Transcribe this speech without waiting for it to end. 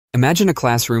Imagine a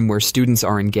classroom where students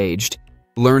are engaged,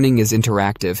 learning is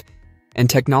interactive, and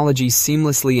technology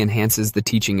seamlessly enhances the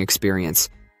teaching experience.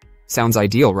 Sounds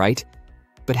ideal, right?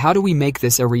 But how do we make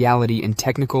this a reality in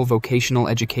technical vocational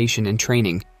education and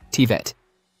training, TVET?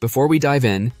 Before we dive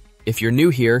in, if you're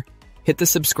new here, hit the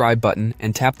subscribe button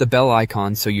and tap the bell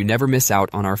icon so you never miss out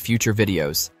on our future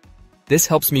videos. This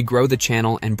helps me grow the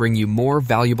channel and bring you more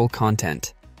valuable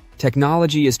content.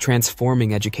 Technology is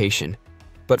transforming education,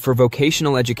 but for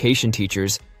vocational education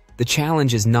teachers, the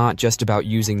challenge is not just about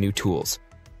using new tools.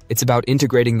 It's about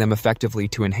integrating them effectively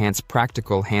to enhance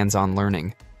practical hands-on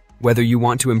learning. Whether you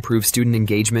want to improve student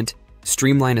engagement,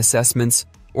 streamline assessments,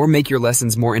 or make your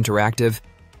lessons more interactive,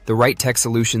 the right tech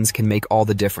solutions can make all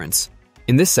the difference.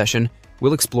 In this session,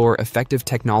 we'll explore effective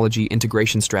technology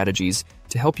integration strategies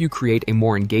to help you create a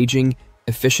more engaging,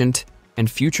 efficient,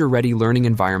 and future-ready learning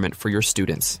environment for your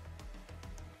students.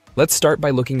 Let's start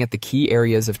by looking at the key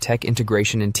areas of tech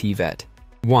integration in TVET.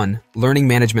 1. Learning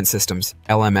Management Systems,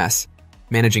 LMS.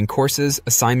 Managing courses,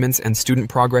 assignments, and student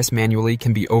progress manually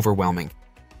can be overwhelming.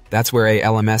 That's where a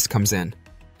LMS comes in.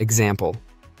 Example: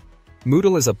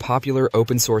 Moodle is a popular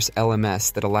open-source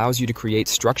LMS that allows you to create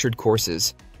structured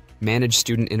courses, manage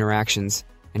student interactions,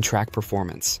 and track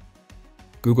performance.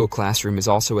 Google Classroom is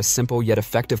also a simple yet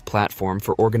effective platform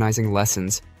for organizing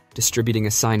lessons, distributing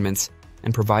assignments,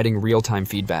 and providing real-time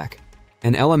feedback.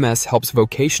 An LMS helps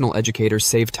vocational educators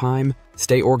save time,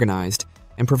 stay organized,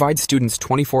 and provide students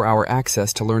 24-hour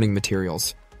access to learning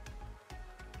materials.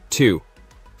 2.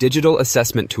 Digital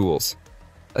assessment tools.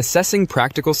 Assessing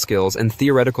practical skills and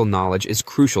theoretical knowledge is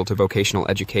crucial to vocational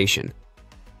education.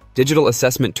 Digital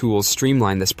assessment tools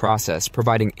streamline this process,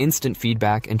 providing instant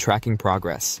feedback and tracking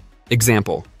progress.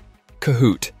 Example: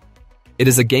 Kahoot. It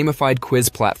is a gamified quiz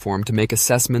platform to make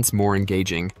assessments more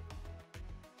engaging.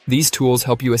 These tools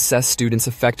help you assess students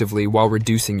effectively while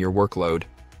reducing your workload.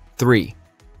 3.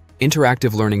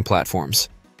 Interactive learning platforms.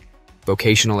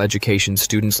 Vocational education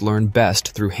students learn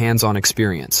best through hands-on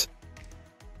experience.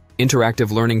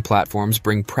 Interactive learning platforms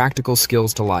bring practical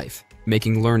skills to life,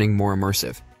 making learning more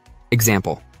immersive.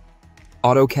 Example: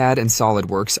 AutoCAD and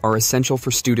SolidWorks are essential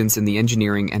for students in the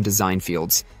engineering and design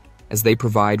fields, as they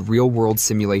provide real-world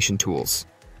simulation tools.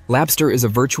 Labster is a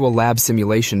virtual lab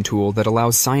simulation tool that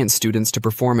allows science students to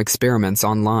perform experiments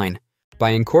online. By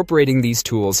incorporating these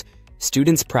tools,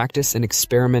 students practice and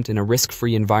experiment in a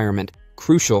risk-free environment,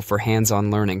 crucial for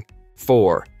hands-on learning.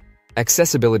 4.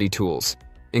 Accessibility tools.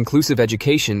 Inclusive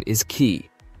education is key.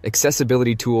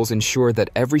 Accessibility tools ensure that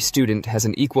every student has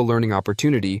an equal learning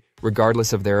opportunity,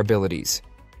 regardless of their abilities.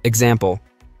 Example: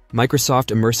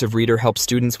 Microsoft Immersive Reader helps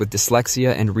students with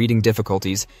dyslexia and reading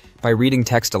difficulties by reading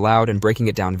text aloud and breaking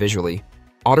it down visually.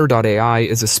 Otter.ai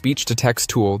is a speech-to-text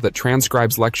tool that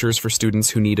transcribes lectures for students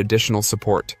who need additional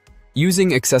support.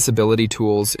 Using accessibility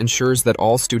tools ensures that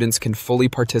all students can fully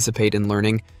participate in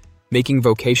learning, making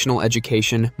vocational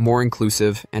education more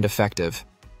inclusive and effective.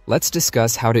 Let's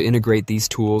discuss how to integrate these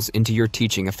tools into your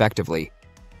teaching effectively.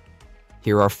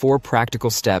 Here are 4 practical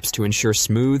steps to ensure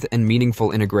smooth and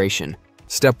meaningful integration.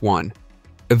 Step 1.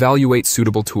 Evaluate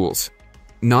suitable tools.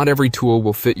 Not every tool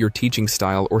will fit your teaching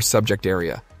style or subject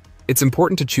area. It's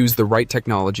important to choose the right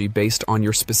technology based on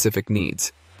your specific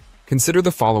needs. Consider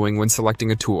the following when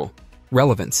selecting a tool.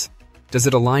 Relevance. Does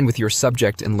it align with your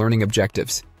subject and learning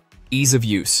objectives? Ease of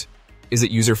use. Is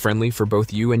it user-friendly for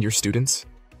both you and your students?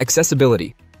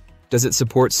 Accessibility. Does it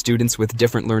support students with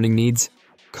different learning needs?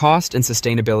 Cost and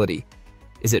sustainability.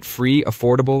 Is it free,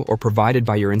 affordable, or provided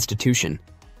by your institution?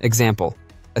 Example: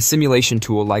 a simulation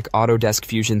tool like Autodesk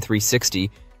Fusion 360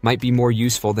 might be more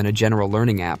useful than a general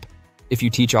learning app if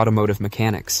you teach automotive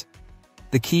mechanics.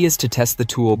 The key is to test the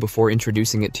tool before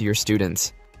introducing it to your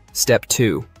students. Step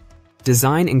 2.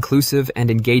 Design inclusive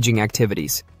and engaging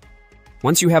activities.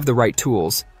 Once you have the right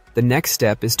tools, the next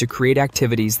step is to create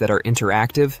activities that are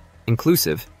interactive,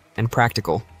 inclusive, and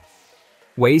practical.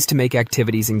 Ways to make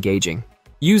activities engaging.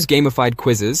 Use gamified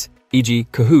quizzes, e.g.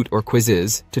 Kahoot or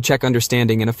Quizzes, to check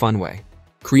understanding in a fun way.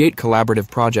 Create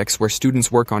collaborative projects where students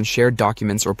work on shared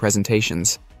documents or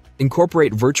presentations.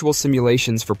 Incorporate virtual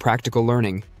simulations for practical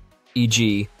learning,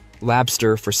 e.g.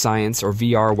 Labster for science or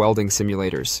VR welding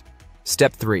simulators.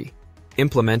 Step 3.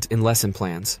 Implement in lesson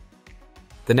plans.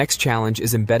 The next challenge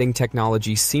is embedding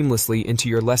technology seamlessly into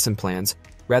your lesson plans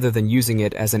rather than using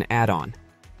it as an add-on.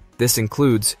 This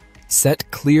includes: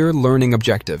 set clear learning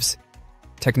objectives.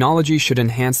 Technology should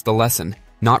enhance the lesson,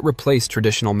 not replace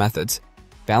traditional methods.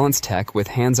 Balance tech with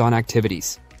hands-on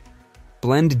activities.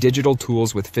 Blend digital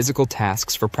tools with physical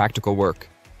tasks for practical work.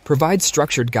 Provide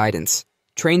structured guidance.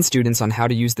 Train students on how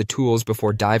to use the tools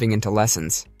before diving into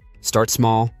lessons. Start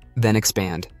small, then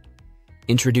expand.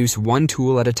 Introduce one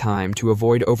tool at a time to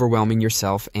avoid overwhelming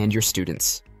yourself and your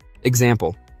students.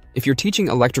 Example: if you're teaching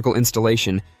electrical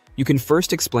installation, you can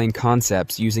first explain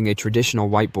concepts using a traditional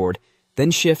whiteboard,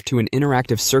 then shift to an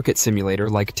interactive circuit simulator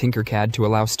like Tinkercad to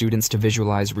allow students to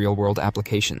visualize real-world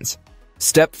applications.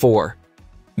 Step 4.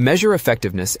 Measure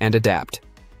effectiveness and adapt.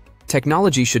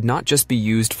 Technology should not just be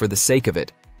used for the sake of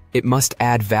it, it must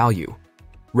add value.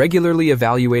 Regularly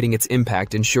evaluating its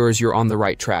impact ensures you're on the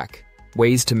right track.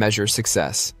 Ways to measure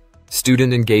success.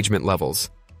 Student engagement levels.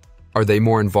 Are they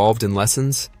more involved in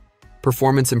lessons?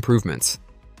 Performance improvements.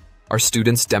 Are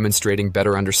students demonstrating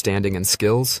better understanding and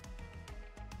skills?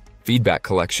 Feedback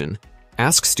collection.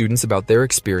 Ask students about their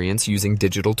experience using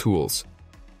digital tools.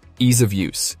 Ease of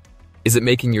use. Is it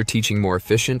making your teaching more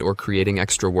efficient or creating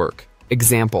extra work?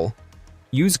 Example: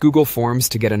 use Google Forms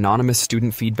to get anonymous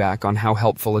student feedback on how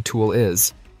helpful a tool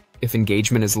is. If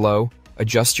engagement is low,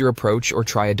 adjust your approach or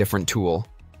try a different tool.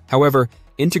 However,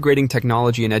 integrating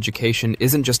technology in education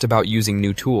isn't just about using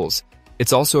new tools,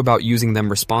 it's also about using them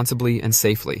responsibly and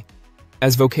safely.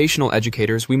 As vocational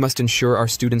educators, we must ensure our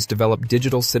students develop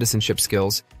digital citizenship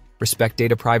skills, respect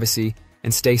data privacy,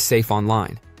 and stay safe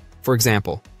online. For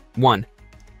example, 1.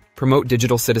 Promote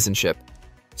digital citizenship.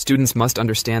 Students must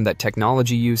understand that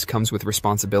technology use comes with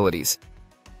responsibilities.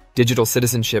 Digital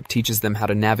citizenship teaches them how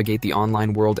to navigate the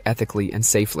online world ethically and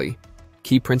safely.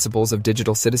 Key principles of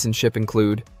digital citizenship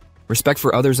include respect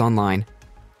for others online,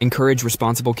 encourage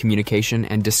responsible communication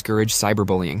and discourage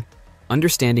cyberbullying,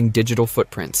 understanding digital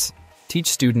footprints, teach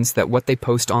students that what they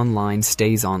post online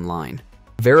stays online,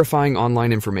 verifying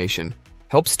online information,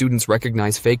 help students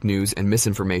recognize fake news and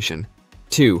misinformation.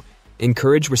 2.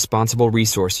 Encourage responsible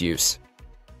resource use.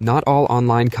 Not all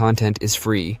online content is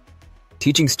free.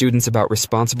 Teaching students about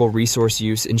responsible resource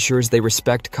use ensures they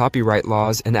respect copyright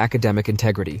laws and academic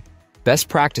integrity. Best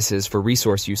practices for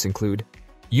resource use include: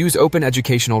 use open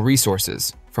educational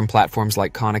resources from platforms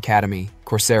like Khan Academy,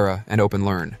 Coursera, and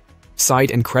OpenLearn.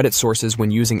 Cite and credit sources when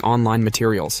using online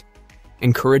materials.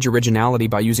 Encourage originality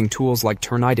by using tools like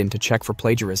Turnitin to check for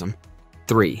plagiarism.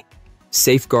 3.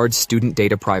 Safeguard student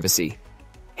data privacy.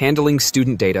 Handling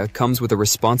student data comes with a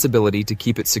responsibility to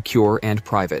keep it secure and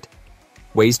private.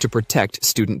 Ways to protect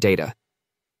student data.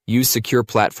 Use secure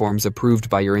platforms approved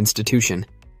by your institution.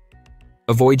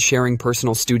 Avoid sharing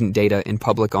personal student data in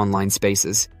public online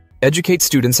spaces. Educate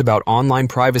students about online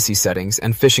privacy settings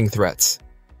and phishing threats.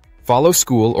 Follow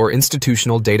school or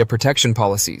institutional data protection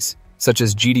policies, such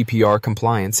as GDPR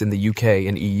compliance in the UK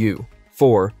and EU.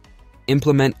 4.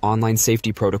 Implement online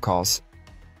safety protocols.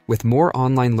 With more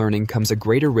online learning comes a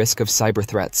greater risk of cyber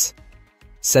threats.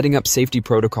 Setting up safety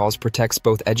protocols protects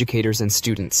both educators and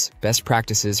students. Best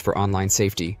practices for online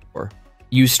safety. Or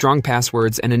use strong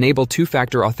passwords and enable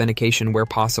two-factor authentication where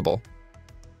possible.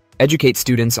 Educate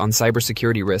students on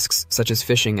cybersecurity risks such as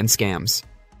phishing and scams.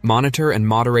 Monitor and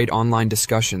moderate online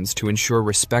discussions to ensure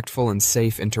respectful and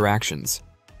safe interactions.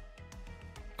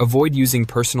 Avoid using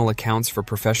personal accounts for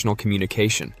professional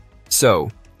communication. So,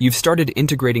 you've started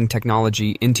integrating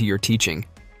technology into your teaching,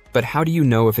 but how do you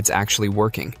know if it's actually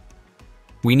working?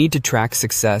 We need to track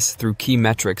success through key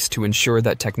metrics to ensure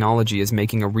that technology is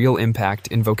making a real impact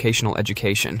in vocational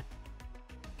education.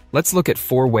 Let's look at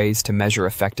 4 ways to measure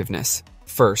effectiveness.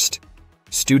 First,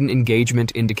 student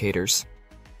engagement indicators.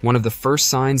 One of the first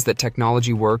signs that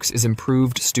technology works is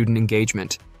improved student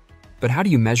engagement. But how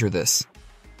do you measure this?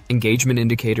 Engagement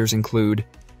indicators include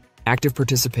active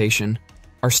participation.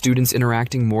 Are students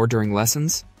interacting more during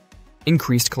lessons?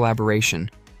 Increased collaboration.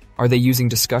 Are they using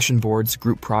discussion boards,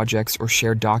 group projects, or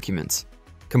shared documents?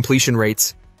 Completion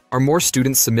rates. Are more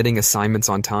students submitting assignments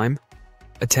on time?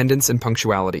 Attendance and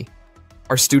punctuality.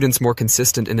 Are students more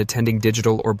consistent in attending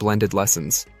digital or blended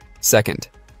lessons? Second,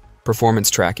 performance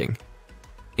tracking.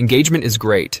 Engagement is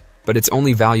great, but it's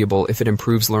only valuable if it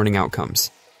improves learning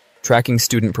outcomes. Tracking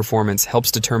student performance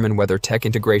helps determine whether tech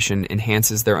integration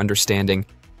enhances their understanding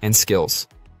and skills.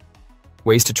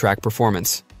 Ways to track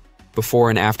performance. Before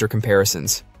and after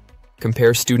comparisons.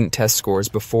 Compare student test scores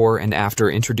before and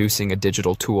after introducing a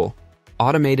digital tool.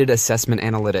 Automated assessment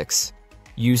analytics.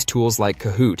 Use tools like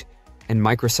Kahoot and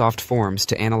Microsoft Forms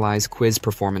to analyze quiz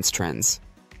performance trends.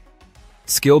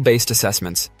 Skill-based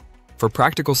assessments. For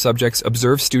practical subjects,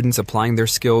 observe students applying their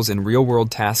skills in real-world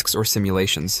tasks or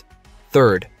simulations.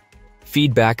 Third,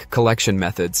 feedback collection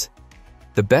methods.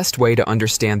 The best way to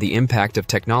understand the impact of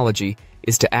technology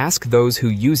is to ask those who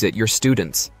use it, your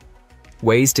students.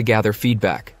 Ways to gather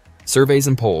feedback. Surveys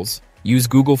and polls. Use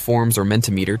Google Forms or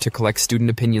Mentimeter to collect student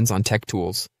opinions on tech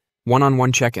tools.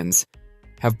 One-on-one check-ins.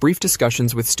 Have brief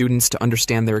discussions with students to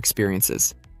understand their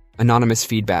experiences. Anonymous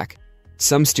feedback.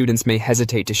 Some students may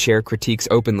hesitate to share critiques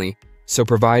openly, so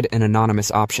provide an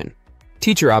anonymous option.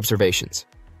 Teacher observations.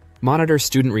 Monitor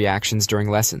student reactions during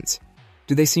lessons.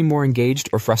 Do they seem more engaged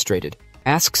or frustrated?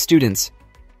 Ask students,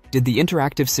 did the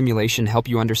interactive simulation help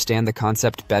you understand the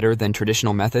concept better than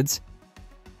traditional methods?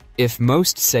 If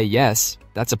most say yes,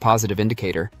 that's a positive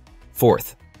indicator.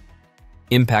 Fourth,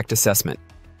 impact assessment.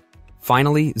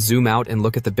 Finally, zoom out and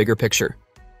look at the bigger picture.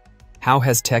 How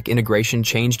has tech integration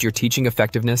changed your teaching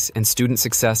effectiveness and student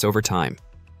success over time?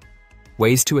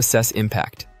 Ways to assess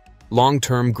impact.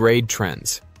 Long-term grade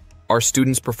trends. Are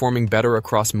students performing better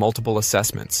across multiple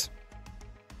assessments?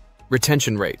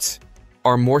 Retention rates.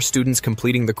 Are more students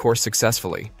completing the course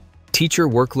successfully? Teacher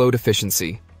workload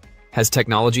efficiency. Has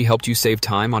technology helped you save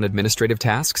time on administrative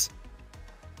tasks?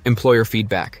 Employer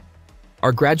feedback.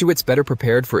 Are graduates better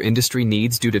prepared for industry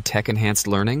needs due to tech-enhanced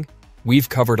learning? We've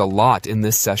covered a lot in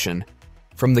this session.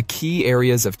 From the key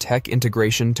areas of tech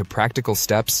integration to practical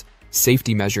steps,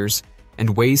 safety measures,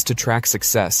 and ways to track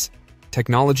success,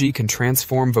 technology can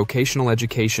transform vocational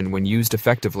education when used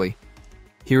effectively.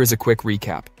 Here is a quick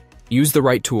recap. Use the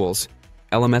right tools: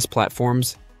 LMS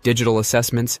platforms, digital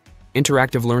assessments,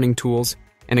 interactive learning tools,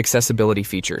 and accessibility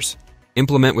features.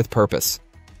 Implement with purpose.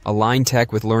 Align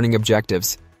tech with learning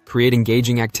objectives, create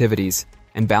engaging activities,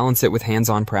 and balance it with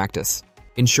hands-on practice.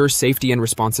 Ensure safety and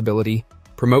responsibility,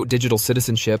 promote digital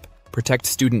citizenship, protect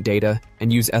student data,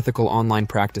 and use ethical online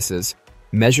practices.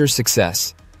 Measure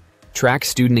success. Track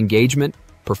student engagement,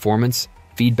 performance,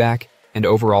 feedback, and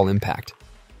overall impact.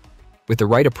 With the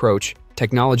right approach,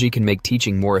 technology can make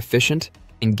teaching more efficient,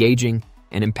 engaging,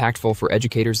 and impactful for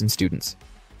educators and students.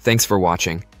 Thanks for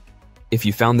watching. If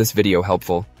you found this video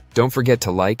helpful, don't forget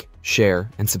to like, share,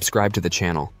 and subscribe to the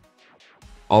channel.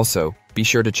 Also, be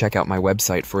sure to check out my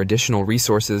website for additional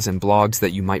resources and blogs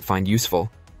that you might find useful.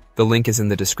 The link is in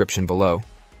the description below.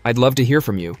 I'd love to hear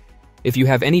from you. If you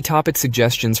have any topic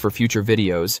suggestions for future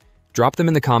videos, drop them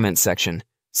in the comments section.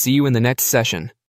 See you in the next session.